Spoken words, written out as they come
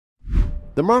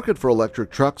The market for electric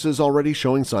trucks is already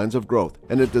showing signs of growth,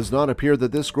 and it does not appear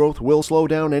that this growth will slow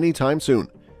down anytime soon.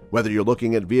 Whether you're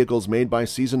looking at vehicles made by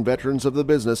seasoned veterans of the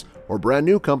business or brand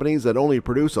new companies that only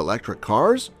produce electric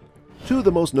cars, two of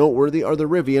the most noteworthy are the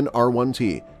Rivian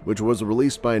R1t, which was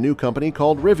released by a new company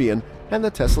called Rivian, and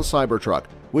the Tesla Cybertruck,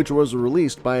 which was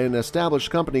released by an established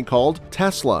company called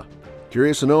Tesla.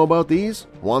 Curious to know about these?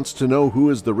 Wants to know who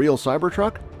is the real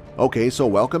Cybertruck? Okay, so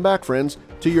welcome back, friends,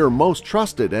 to your most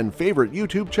trusted and favorite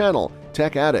YouTube channel,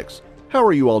 Tech Addicts. How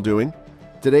are you all doing?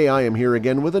 Today I am here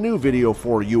again with a new video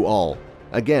for you all.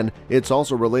 Again, it's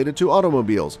also related to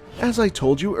automobiles, as I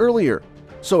told you earlier.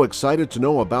 So excited to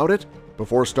know about it?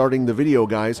 Before starting the video,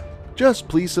 guys, just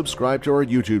please subscribe to our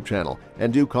YouTube channel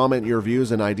and do comment your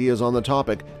views and ideas on the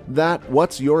topic.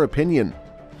 What's your opinion?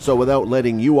 So without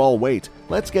letting you all wait,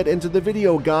 let's get into the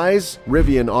video, guys!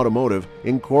 Rivian Automotive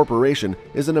Incorporation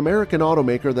is an American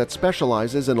automaker that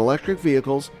specializes in electric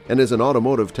vehicles and is an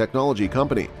automotive technology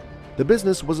company. The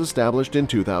business was established in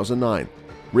 2009.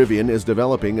 Rivian is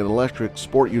developing an electric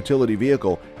sport utility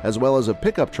vehicle as well as a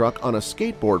pickup truck on a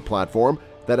skateboard platform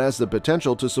that has the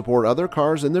potential to support other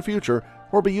cars in the future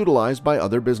or be utilized by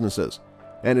other businesses.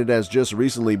 And it has just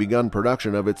recently begun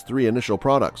production of its three initial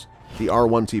products: the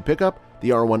R1t pickup, the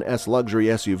R1s luxury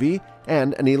SUV,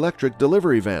 and an electric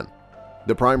delivery van.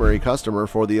 The primary customer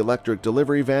for the electric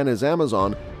delivery van is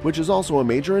Amazon, which is also a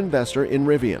major investor in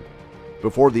Rivian.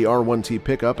 Before the R1t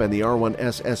pickup and the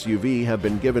R1s SUV have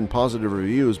been given positive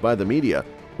reviews by the media,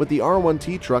 with the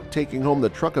R1t truck taking home the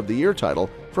Truck of the Year title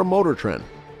from Motor Trend.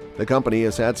 The company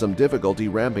has had some difficulty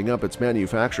ramping up its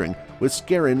manufacturing, with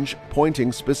Scaringe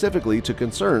pointing specifically to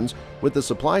concerns with the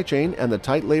supply chain and the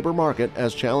tight labor market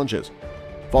as challenges.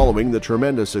 Following the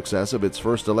tremendous success of its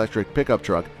first electric pickup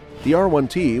truck, the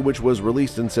R1t, which was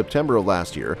released in September of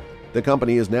last year, the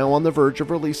company is now on the verge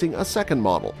of releasing a second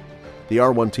model. The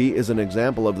R1t is an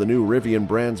example of the new Rivian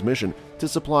brand's mission to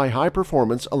supply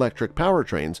high-performance electric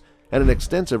powertrains and an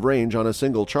extensive range on a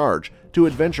single charge to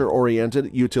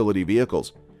adventure-oriented utility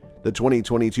vehicles. The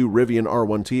 2022 Rivian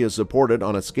R1t is supported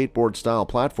on a skateboard-style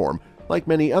platform, like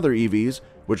many other EVs,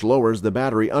 which lowers the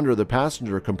battery under the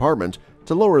passenger compartment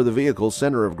to lower the vehicle's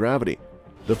center of gravity.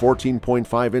 The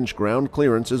 14.5-inch ground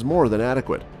clearance is more than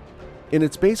adequate. In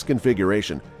its base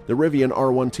configuration, the Rivian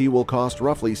R1t will cost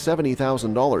roughly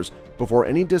 $70,000 before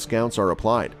any discounts are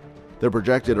applied. The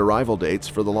projected arrival dates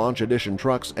for the launch edition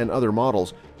trucks and other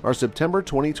models are September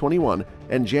 2021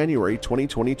 and January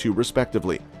 2022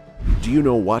 respectively. Do you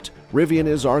know what? Rivian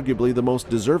is arguably the most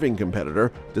deserving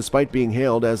competitor, despite being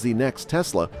hailed as the next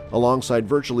Tesla alongside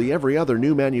virtually every other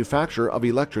new manufacturer of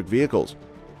electric vehicles.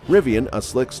 Rivian, a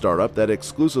slick startup that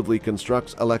exclusively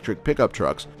constructs electric pickup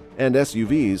trucks and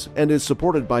SUVs and is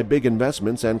supported by big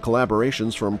investments and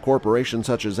collaborations from corporations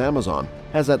such as Amazon,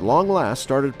 has at long last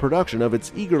started production of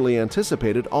its eagerly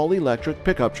anticipated all-electric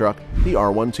pickup truck, the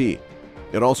R1t.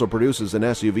 It also produces an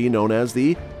SUV known as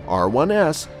the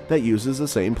R1s that uses the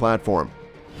same platform.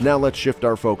 Now let's shift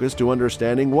our focus to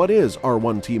understanding what is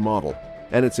R1t model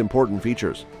and its important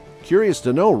features. Curious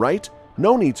to know, right?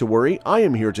 No need to worry, I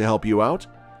am here to help you out.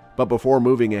 But before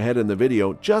moving ahead in the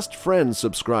video, just friends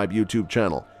subscribe YouTube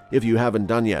channel if you haven't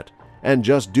done yet. And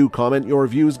just do comment your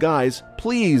views, guys,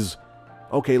 please!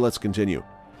 Okay, let's continue.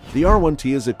 The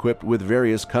R1t is equipped with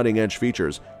various cutting-edge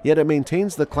features, yet it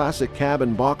maintains the classic cab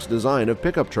and box design of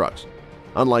pickup trucks.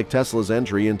 Unlike Tesla's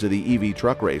entry into the EV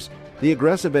truck race, the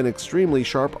aggressive and extremely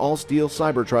sharp all-steel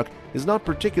Cybertruck is not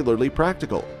particularly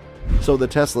practical. So the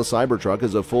Tesla Cybertruck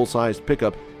is a full-sized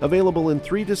pickup available in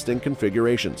three distinct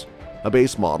configurations: a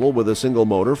base model with a single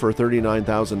motor for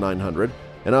 $39,900,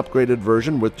 an upgraded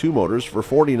version with two motors for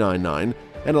 $49,900,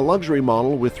 and a luxury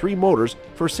model with three motors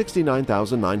for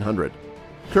 $69,900.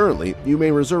 Currently, you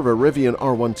may reserve a Rivian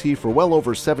R1t for well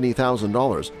over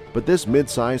 $70,000, but this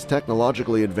mid-sized,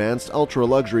 technologically advanced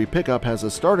ultra-luxury pickup has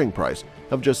a starting price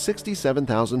of just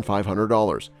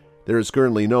 $67,500. There is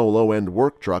currently no low-end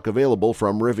work truck available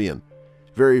from Rivian.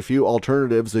 Very few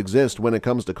alternatives exist when it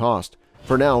comes to cost.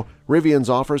 For now, Rivian's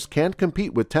offers can't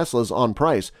compete with Tesla's on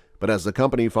price, but as the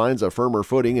company finds a firmer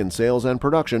footing in sales and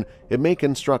production, it may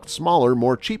construct smaller,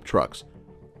 more cheap trucks.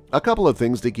 A couple of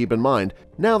things to keep in mind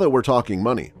now that we're talking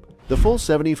money. The full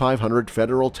 $7,500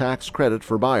 federal tax credit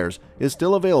for buyers is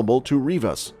still available to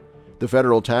Rivas. The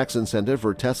federal tax incentive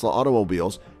for Tesla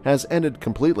automobiles has ended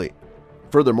completely.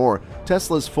 Furthermore,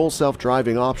 Tesla's full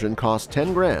self-driving option costs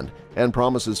 $10,000 and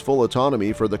promises full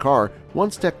autonomy for the car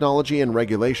once technology and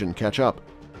regulation catch up.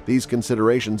 These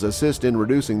considerations assist in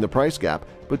reducing the price gap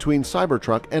between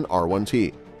Cybertruck and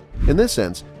R1t. In this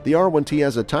sense, the R1t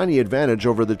has a tiny advantage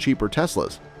over the cheaper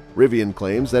Teslas. Rivian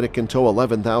claims that it can tow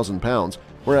 11,000 pounds,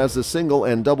 whereas the single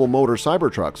and double motor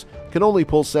Cybertrucks can only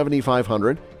pull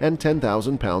 7,500 and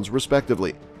 10,000 pounds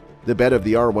respectively. The bed of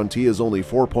the R1t is only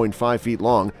 4.5 feet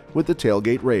long with the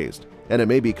tailgate raised, and it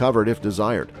may be covered if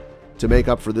desired. To make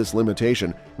up for this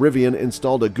limitation, Rivian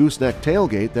installed a gooseneck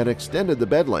tailgate that extended the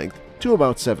bed length to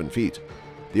about 7 feet.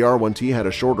 The R1t had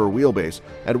a shorter wheelbase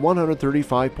at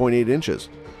 135.8 inches.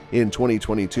 In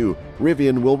 2022,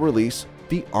 Rivian will release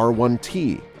the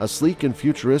R1t, a sleek and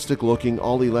futuristic-looking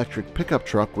all-electric pickup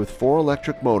truck with 4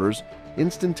 electric motors,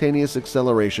 instantaneous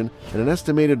acceleration, and an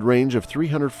estimated range of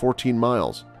 314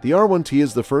 miles. The R1t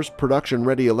is the first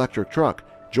production-ready electric truck,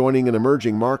 joining an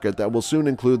emerging market that will soon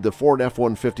include the Ford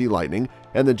F-150 Lightning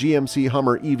and the GMC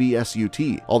Hummer EV SUT.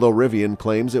 Although Rivian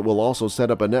claims it will also set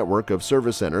up a network of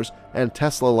service centers and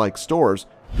Tesla-like stores,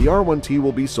 the R1t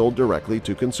will be sold directly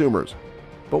to consumers.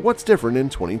 But what's different in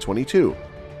 2022?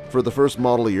 For the first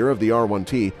model year of the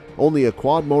R1t, only a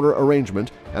quad-motor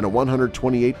arrangement and a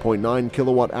 128.9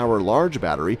 kilowatt-hour large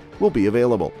battery will be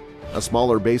available. A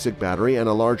smaller basic battery and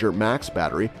a larger max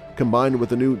battery, combined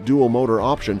with a new dual-motor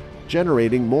option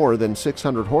generating more than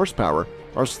 600 horsepower,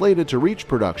 are slated to reach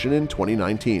production in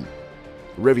 2019.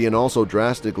 Rivian also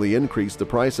drastically increased the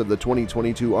price of the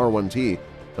 2022 R1t,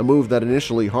 a move that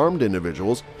initially harmed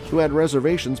individuals who had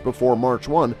reservations before March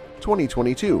 1,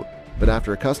 2022, but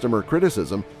after customer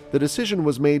criticism, the decision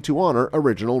was made to honor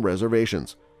original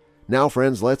reservations. Now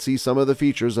friends, let's see some of the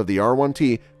features of the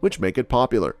R1t which make it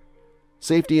popular.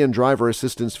 Safety and driver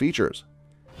assistance features.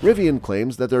 Rivian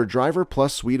claims that their Driver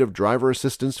Plus suite of driver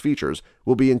assistance features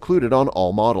will be included on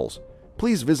all models.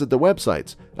 Please visit the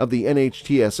websites of the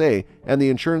NHTSA and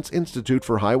the Insurance Institute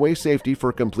for Highway Safety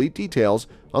for complete details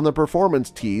on the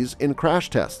performance tees in crash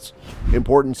tests.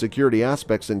 Important security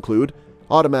aspects include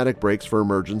automatic brakes for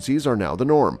emergencies are now the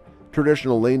norm,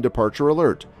 traditional lane departure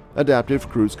alert, adaptive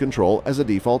cruise control as a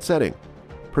default setting,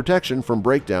 protection from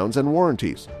breakdowns and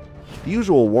warranties. The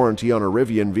usual warranty on a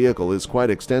Rivian vehicle is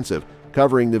quite extensive,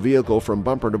 covering the vehicle from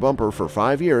bumper to bumper for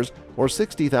 5 years or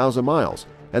 60,000 miles,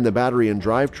 and the battery and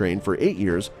drivetrain for 8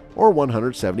 years or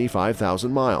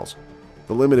 175,000 miles.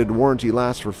 The limited warranty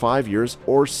lasts for 5 years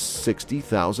or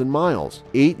 60,000 miles,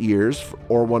 8 years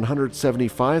or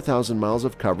 175,000 miles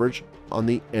of coverage on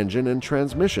the engine and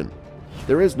transmission.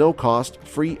 There is no cost,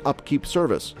 free upkeep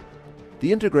service.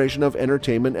 The integration of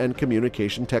entertainment and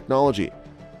communication technology.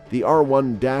 The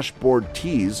R1 dashboard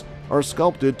tees are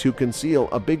sculpted to conceal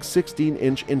a big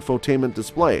 16-inch infotainment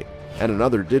display, and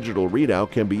another digital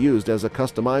readout can be used as a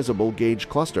customizable gauge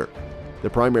cluster. The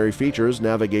primary features,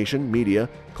 navigation, media,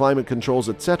 climate controls,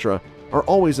 etc., are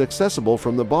always accessible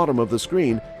from the bottom of the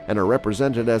screen and are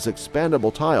represented as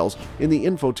expandable tiles in the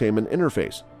infotainment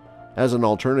interface. As an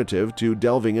alternative to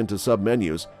delving into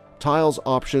submenus, tiles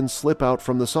options slip out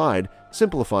from the side,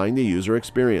 simplifying the user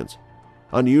experience.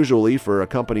 Unusually for a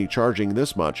company charging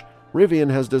this much,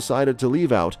 Rivian has decided to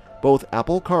leave out both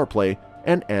Apple CarPlay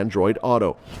and Android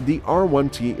Auto. The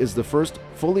R1t is the first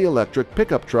fully electric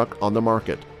pickup truck on the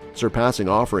market, surpassing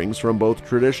offerings from both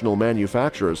traditional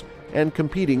manufacturers and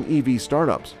competing EV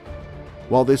startups.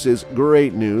 While this is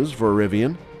great news for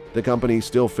Rivian, the company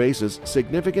still faces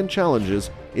significant challenges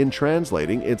in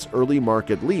translating its early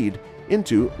market lead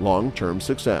into long-term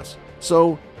success.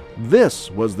 So, this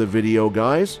was the video,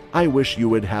 guys. I wish you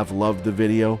would have loved the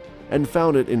video and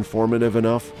found it informative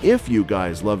enough. If you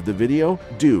guys loved the video,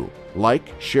 do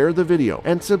like, share the video,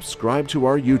 and subscribe to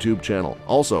our YouTube channel.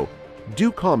 Also,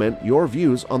 do comment your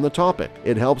views on the topic.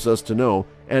 It helps us to know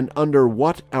and under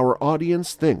what our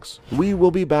audience thinks. We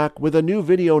will be back with a new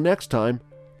video next time.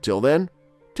 Till then,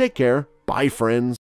 take care. Bye, friends.